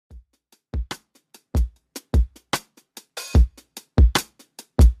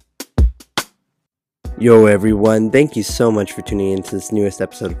Yo everyone, thank you so much for tuning into this newest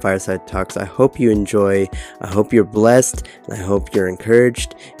episode of Fireside Talks. I hope you enjoy, I hope you're blessed, and I hope you're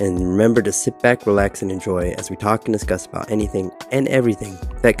encouraged. And remember to sit back, relax, and enjoy as we talk and discuss about anything and everything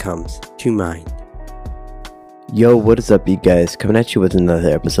that comes to mind. Yo, what is up, you guys? Coming at you with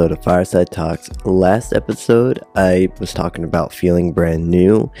another episode of Fireside Talks. Last episode, I was talking about feeling brand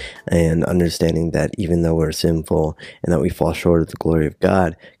new and understanding that even though we're sinful and that we fall short of the glory of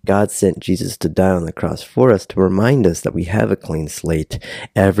God, God sent Jesus to die on the cross for us to remind us that we have a clean slate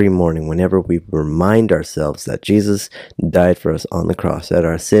every morning whenever we remind ourselves that Jesus died for us on the cross, that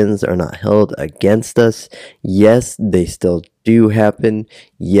our sins are not held against us. Yes, they still do happen.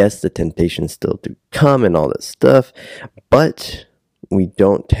 Yes, the temptations still do come and all that stuff, but we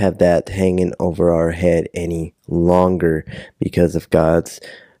don't have that hanging over our head any longer because of God's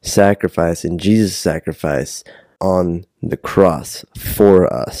sacrifice and Jesus' sacrifice on the cross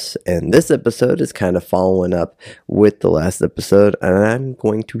for us. And this episode is kind of following up with the last episode, and I'm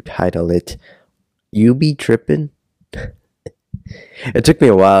going to title it, You Be Trippin'? It took me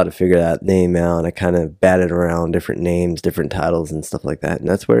a while to figure that name out, and I kind of batted around different names, different titles, and stuff like that. And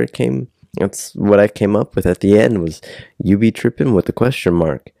that's where it came. That's what I came up with at the end, was "You Be Trippin'" with a question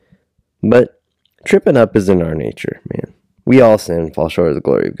mark. But tripping up is in our nature, man. We all sin, fall short of the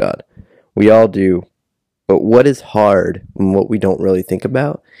glory of God. We all do. But what is hard and what we don't really think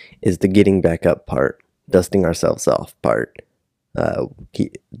about is the getting back up part, dusting ourselves off part,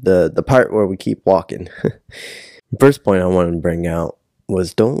 the part where we keep walking. First point I wanted to bring out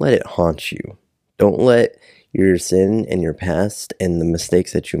was don't let it haunt you. Don't let your sin and your past and the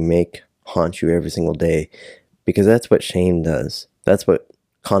mistakes that you make haunt you every single day, because that's what shame does. That's what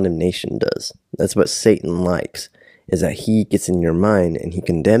condemnation does. That's what Satan likes, is that he gets in your mind and he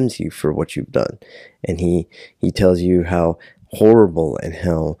condemns you for what you've done. And he tells you how horrible and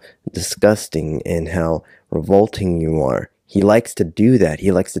how disgusting and how revolting you are. He likes to do that.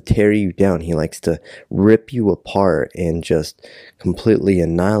 He likes to tear you down. He likes to rip you apart and just completely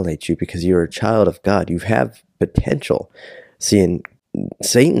annihilate you because you're a child of God. You have potential. See, in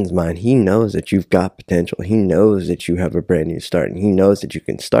Satan's mind, he knows that you've got potential. He knows that you have a brand new start, and he knows that you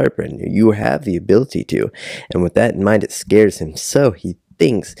can start brand new. You have the ability to. And with that in mind, it scares him. So he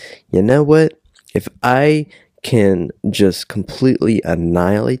thinks, you know what? If I can just completely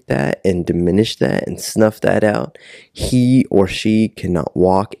annihilate that and diminish that and snuff that out, he or she cannot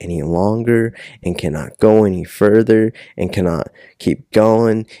walk any longer and cannot go any further and cannot keep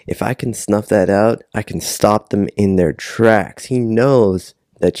going. If I can snuff that out, I can stop them in their tracks. He knows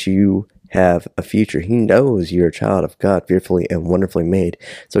that you have a future. He knows you're a child of God, fearfully and wonderfully made.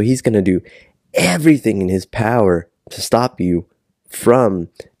 So he's going to do everything in his power to stop you from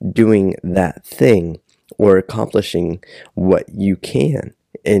doing that thing or accomplishing what you can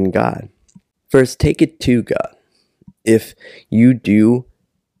in God. First, take it to God. If you do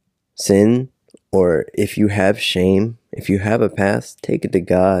sin, or if you have shame, if you have a past, take it to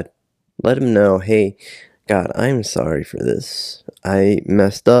God. Let him know, hey, God, I'm sorry for this. I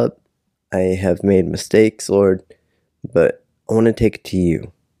messed up. I have made mistakes, Lord, but I want to take it to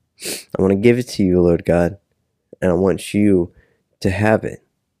you. I want to give it to you, Lord God, and I want you to have it.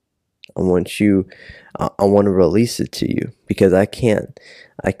 I want to release it to you, because I can't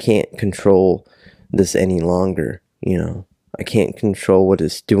control this any longer. You know, I can't control what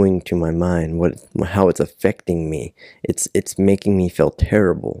it's doing to my mind, how it's affecting me. It's making me feel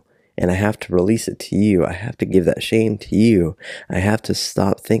terrible, and I have to release it to you. I have to give that shame to you. I have to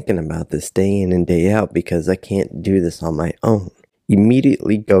stop thinking about this day in and day out, because I can't do this on my own.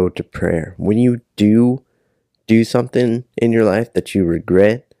 Immediately go to prayer. When you do something in your life that you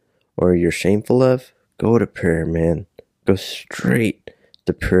regret or you're shameful of, go to prayer, man. Go straight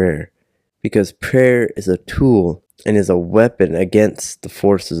to prayer. Because prayer is a tool and is a weapon against the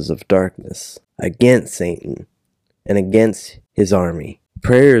forces of darkness, against Satan, and against his army.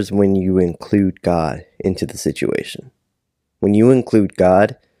 Prayer is when you include God into the situation. When you include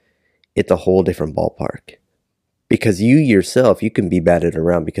God, it's a whole different ballpark. Because you yourself, you can be battered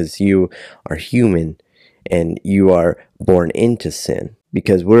around because you are human and you are born into sin.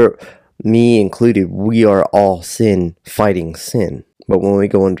 Because me included, we are all sin, fighting sin. But when we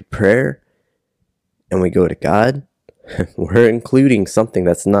go into prayer and we go to God, we're including something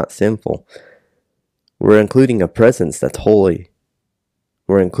that's not sinful. We're including a presence that's holy.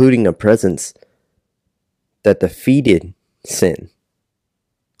 We're including a presence that defeated sin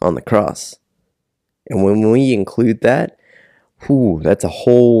on the cross. And when we include that, that's a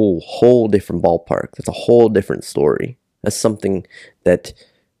whole different ballpark. That's a whole different story. That's something that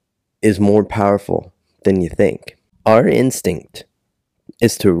is more powerful than you think. Our instinct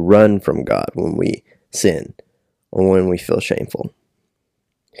is to run from God when we sin or when we feel shameful.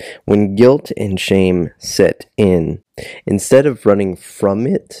 When guilt and shame set in, instead of running from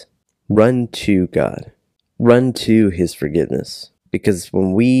it, run to God. Run to His forgiveness. Because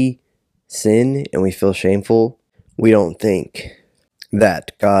when we sin and we feel shameful, we don't think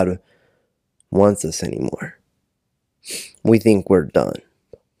that God wants us anymore. We think we're done.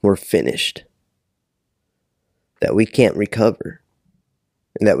 We're finished. That we can't recover.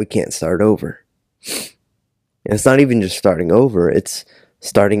 And that we can't start over. And it's not even just starting over, it's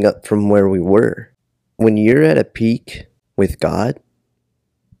starting up from where we were. When you're at a peak with God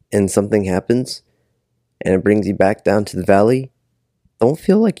and something happens and it brings you back down to the valley, don't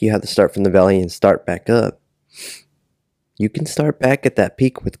feel like you have to start from the valley and start back up. You can start back at that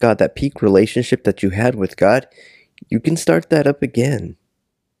peak with God, that peak relationship that you had with God. You can start that up again.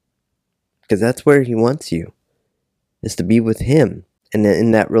 Because that's where He wants you, is to be with Him. And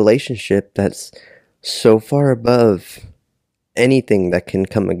in that relationship that's so far above anything that can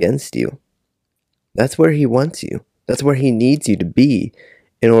come against you. That's where He wants you. That's where He needs you to be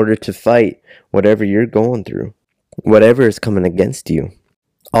in order to fight whatever you're going through, whatever is coming against you.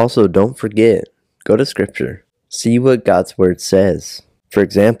 Also, don't forget, go to Scripture. See what God's Word says. For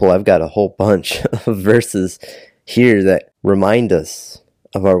example, I've got a whole bunch of verses here that remind us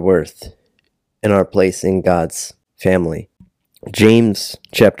of our worth and our place in God's family. James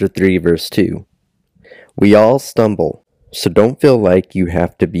chapter 3, verse 2. We all stumble, so don't feel like you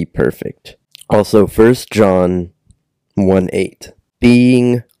have to be perfect. Also, 1 John 1:8.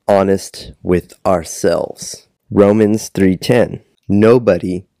 Being honest with ourselves. Romans 3:10.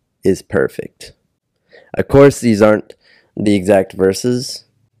 Nobody is perfect. Of course, these aren't the exact verses,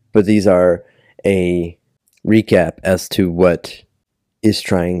 but these are a recap as to what is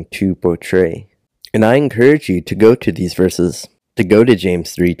trying to portray. And I encourage you to go to these verses, to go to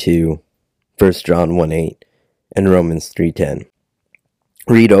James 3:2, 1 John 1:8, and Romans 3:10.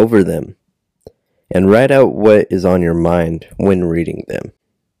 Read over them and write out what is on your mind when reading them.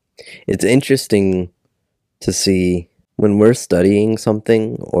 It's interesting to see when we're studying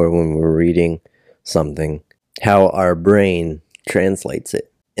something or when we're reading something, how our brain translates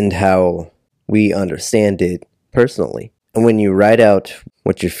it and how we understand it personally. And when you write out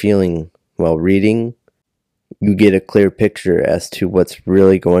what you're feeling while reading, you get a clear picture as to what's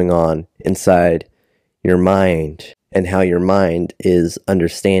really going on inside your mind and how your mind is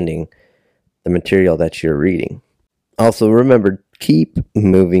understanding the material that you're reading. Also, remember, keep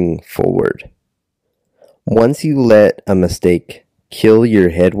moving forward. Once you let a mistake kill your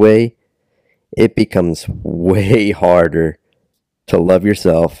headway, it becomes way harder to love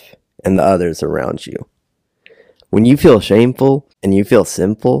yourself and the others around you. When you feel shameful and you feel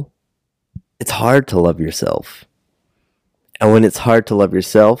sinful, it's hard to love yourself. And when it's hard to love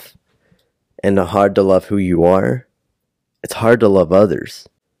yourself and hard to love who you are, it's hard to love others.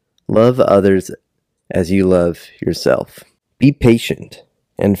 Love others as you love yourself. Be patient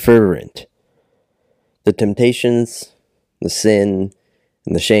and fervent. The temptations, the sin,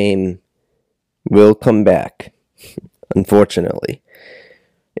 and the shame will come back, unfortunately.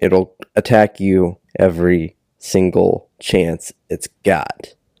 It'll attack you every single chance it's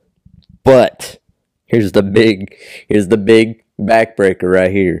got. But here's the big backbreaker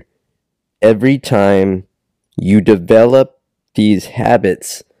right here. Every time you develop these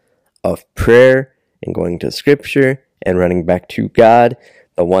habits of prayer and going to Scripture and running back to God,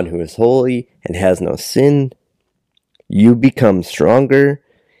 the one who is holy and has no sin, you become stronger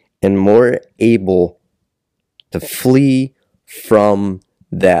and more able to flee from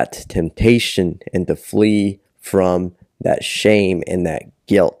that temptation and to flee from that shame and that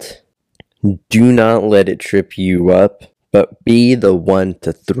guilt. Do not let it trip you up, but be the one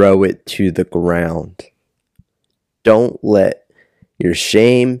to throw it to the ground. Don't let your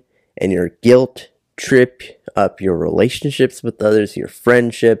shame and your guilt trip up your relationships with others, your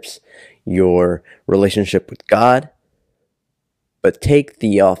friendships, your relationship with God. But take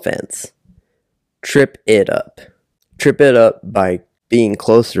the offense. Trip it up. Trip it up by being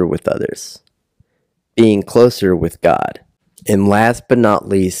closer with others, being closer with God. And last but not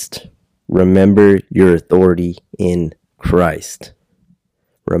least, remember your authority in Christ.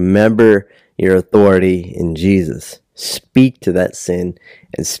 Remember your authority in Jesus. Speak to that sin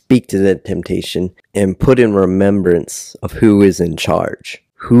and speak to that temptation and put in remembrance of who is in charge.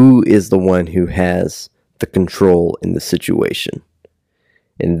 Who is the one who has the control in the situation?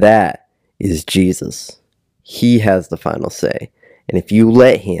 And that is Jesus. He has the final say. And if you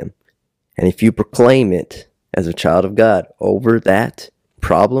let Him, and if you proclaim it as a child of God over that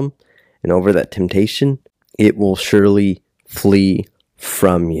problem and over that temptation, it will surely flee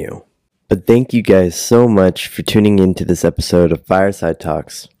from you. But thank you guys so much for tuning into this episode of Fireside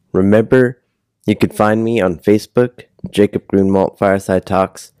Talks. Remember, you can find me on Facebook, Jacob Grunwald Fireside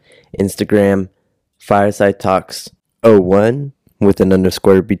Talks, Instagram, Fireside Talks 01 with an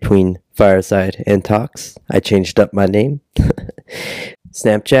underscore between Fireside and Talks. I changed up my name.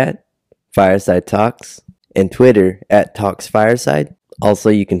 Snapchat, Fireside Talks, and Twitter at Talks Fireside. Also,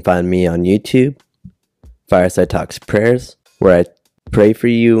 you can find me on YouTube, Fireside Talks Prayers, where I pray for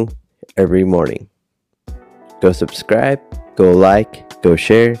you every morning. Go subscribe, go like, go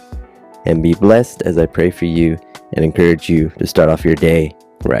share, and be blessed as I pray for you and encourage you to start off your day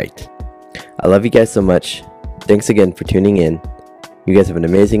right. I love you guys so much. Thanks again for tuning in. You guys have an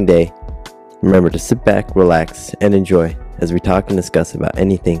amazing day. Remember to sit back, relax, and enjoy as we talk and discuss about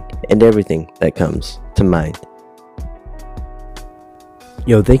anything and everything that comes to mind.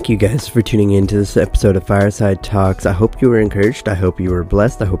 Yo, thank you guys for tuning in to this episode of Fireside Talks. I hope you were encouraged. I hope you were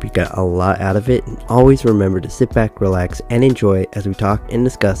blessed. I hope you got a lot out of it. And always remember to sit back, relax, and enjoy as we talk and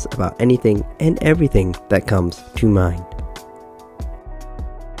discuss about anything and everything that comes to mind.